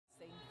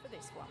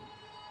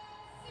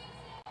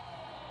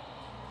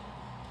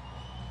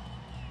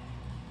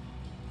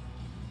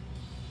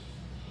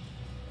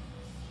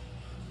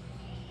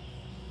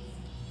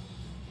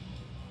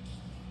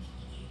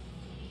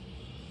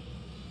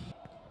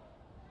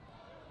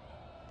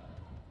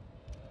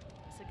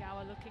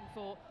Hasegawa looking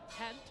for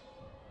Kent.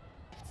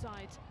 Left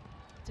side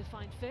to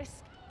find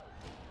Fisk.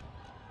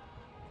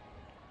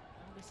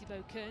 Missy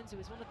Kearns, who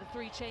was one of the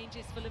 3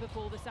 changes for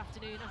Liverpool this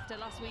afternoon after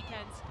last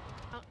weekend's.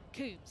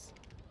 Coombs.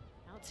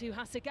 Out to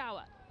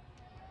Hasegawa.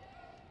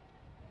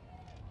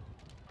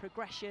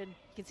 Progression.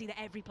 You can see that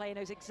every player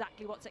knows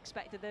exactly what's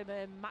expected of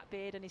them. Matt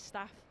Beard and his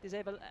staff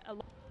deserve a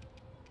lot.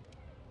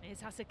 Here's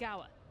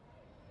Hasegawa.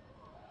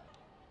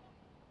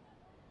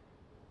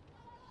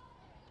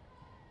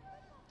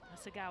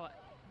 Hasegawa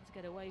to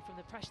get away from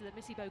the pressure that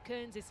Missy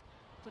Kearns is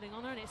putting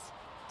on her, and it's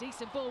a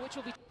decent ball which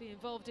will be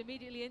involved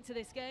immediately into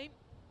this game.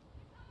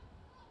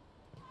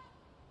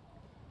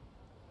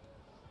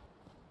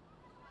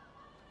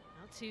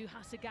 Now to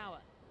Hasegawa.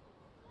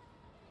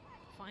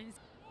 Finds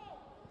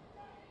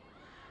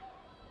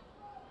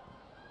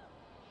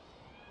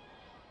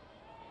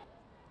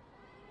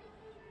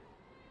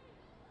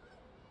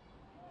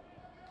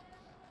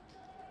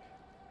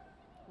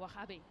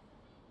Wahabi.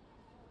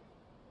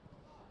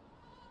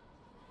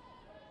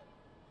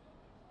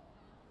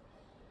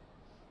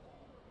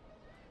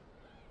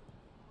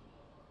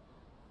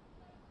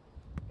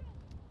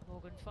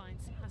 Morgan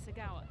finds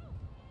Hasegawa.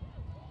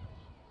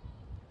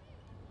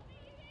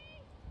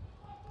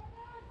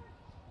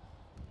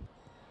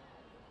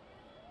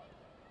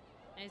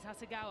 Here's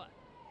Hasegawa.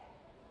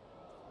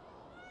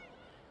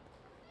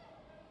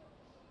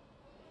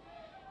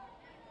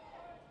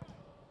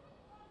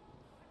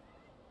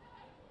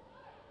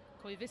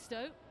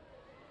 Koivisto.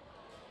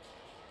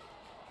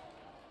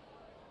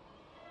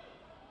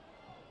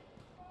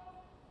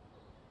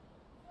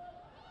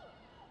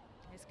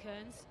 Here's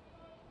Kearns.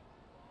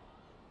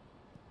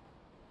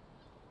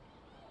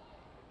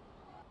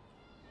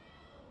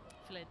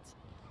 Flint.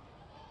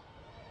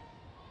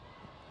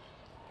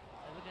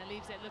 Overga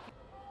leaves it looking.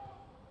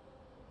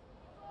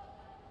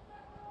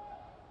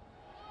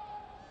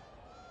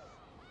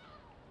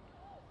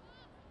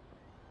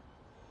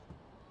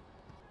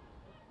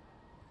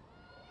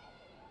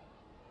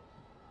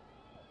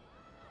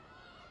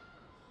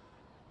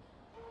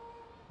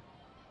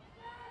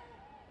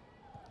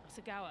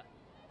 Hasegawa.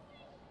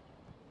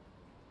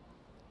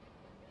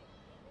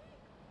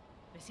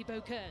 Missy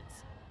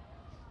Kearns.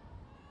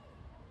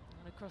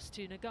 And across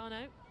to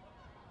Nagano.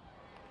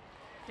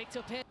 Picked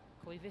up here.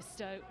 Koivisto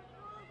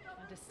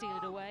trying to steal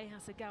it away.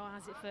 Hasegawa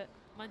has it for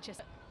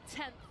Manchester.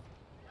 10th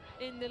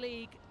in the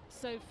league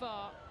so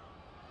far.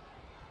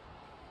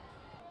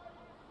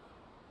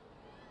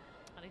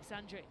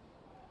 Alexandri.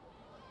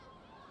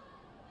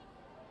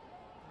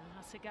 And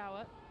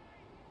Hasegawa.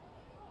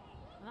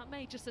 And that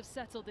may just have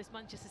settled this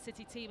Manchester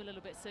City team a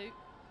little bit, Sue.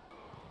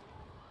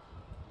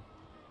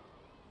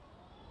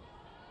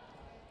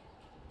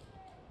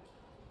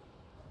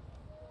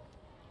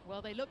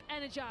 Well, they look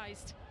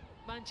energised,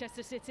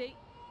 Manchester City.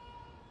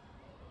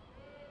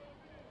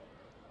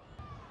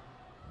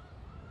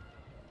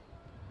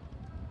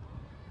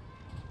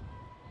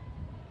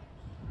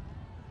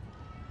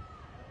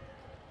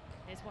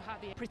 Here's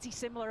Wahabi. Pretty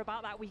similar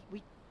about that. We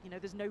you know,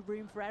 there's no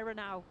room for error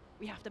now.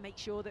 We have to make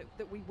sure that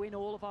we win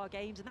all of our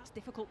games, and that's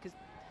difficult because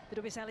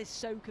the WSL is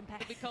so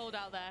competitive. It'll be cold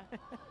out there.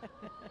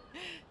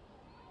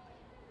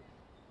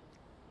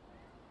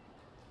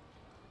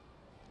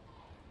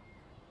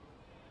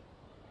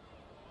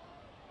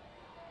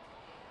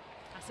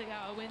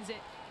 Hasegawa wins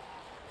it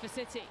for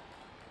City.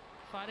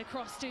 Fired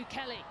across to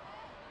Kelly.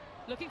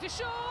 Looking for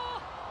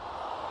Shaw!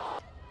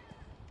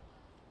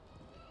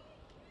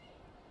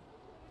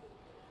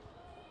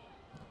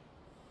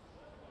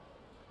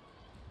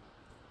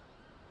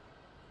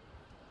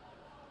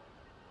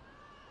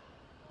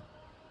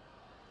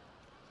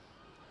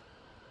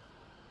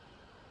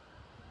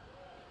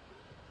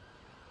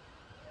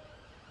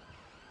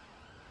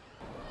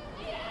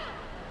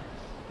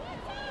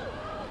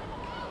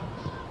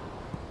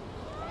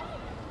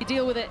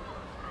 Deal with it.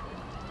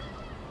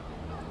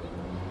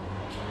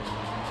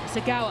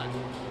 Hasegawa.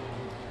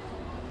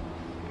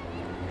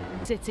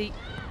 City,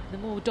 the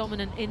more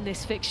dominant in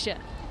this fixture.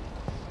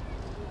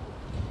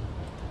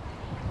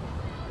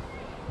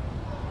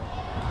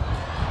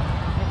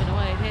 Given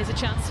away, and here's a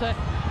chance for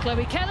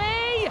Chloe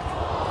Kelly.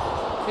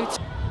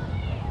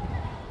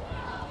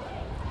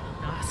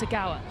 Now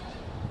Hasegawa.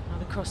 Now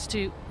the cross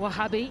to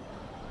Wahabi.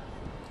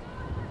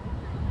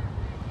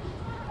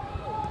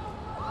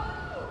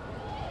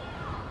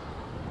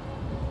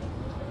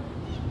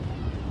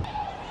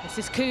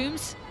 This is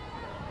Coombs.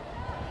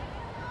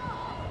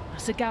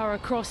 Hasegawa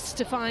across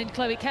to find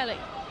Chloe Kelly.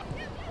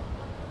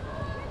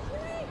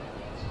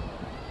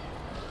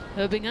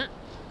 Herbinger.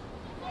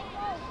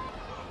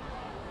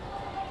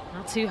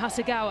 Now to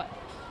Hasegawa.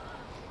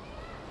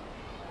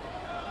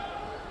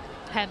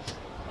 Hemp.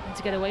 Need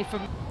to get away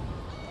from.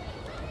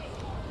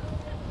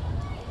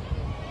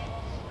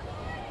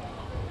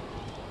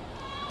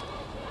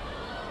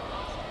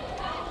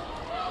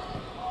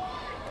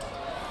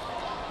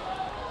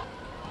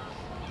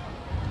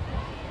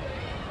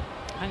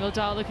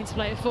 Dahl looking to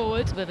play it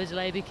forward. A bit of a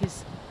delay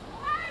because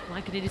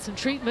Micah needed some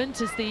treatment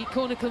as the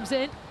corner comes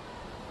in.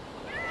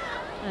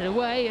 And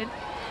away, and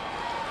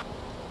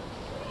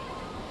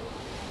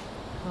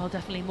Well,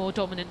 definitely more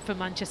dominant for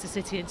Manchester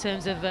City in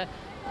terms of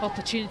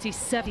opportunities.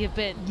 7 have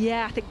been.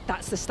 Yeah, I think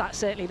that's the stat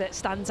certainly that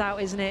stands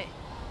out, isn't it?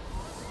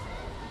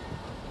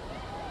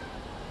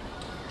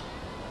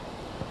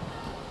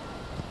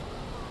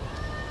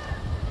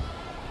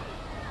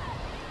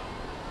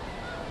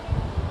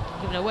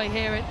 Given away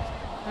here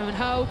at Owen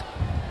Hogue.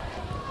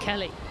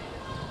 Kelly.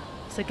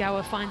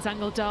 Hasegawa finds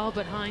Angeldal,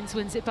 but Hines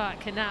wins it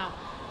back, and now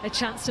a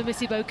chance for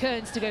Missy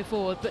Kearns to go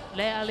forward, but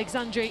Lea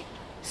Alexandri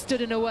stood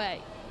in a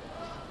way.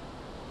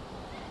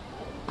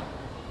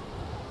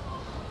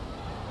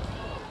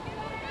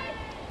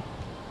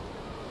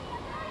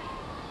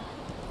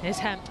 Here's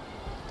Hemp.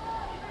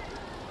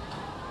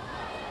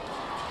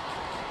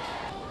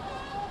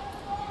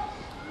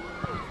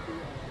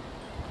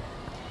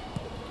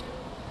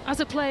 As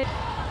a player,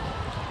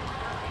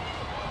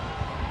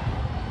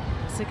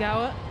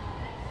 Hasegawa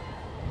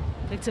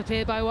picked up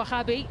here by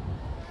Wahabi,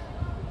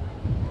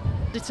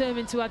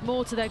 determined to add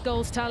more to their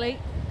goals tally.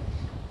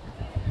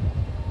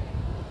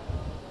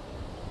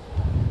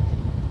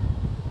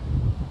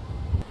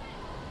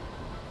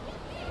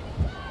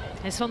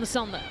 Here's Van der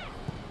Sande.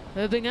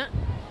 Herbinger.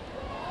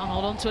 Can't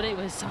hold on to it, it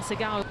was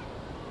Hasegawa.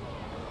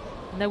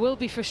 And there will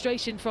be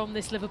frustration from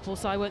this Liverpool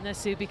side, won't there,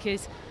 Sue,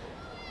 because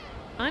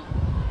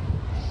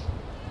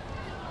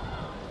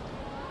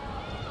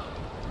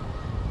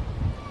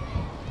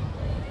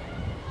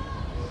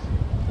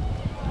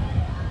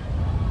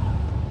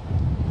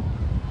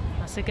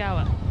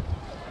Hasegawa.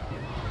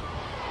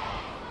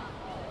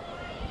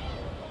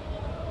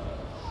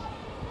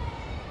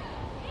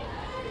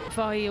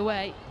 Far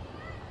away.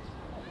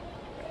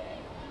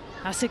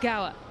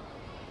 Hasegawa.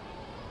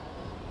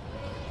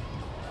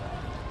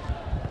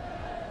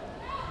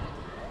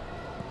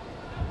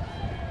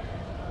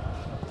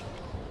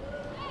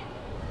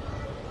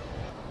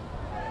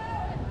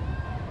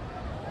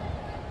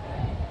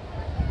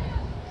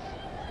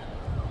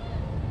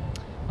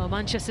 Well,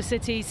 Manchester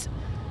City's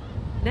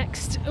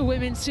next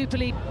Women's Super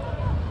League.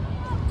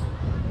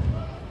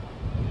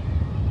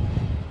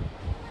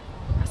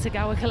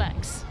 Hasegawa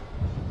collects.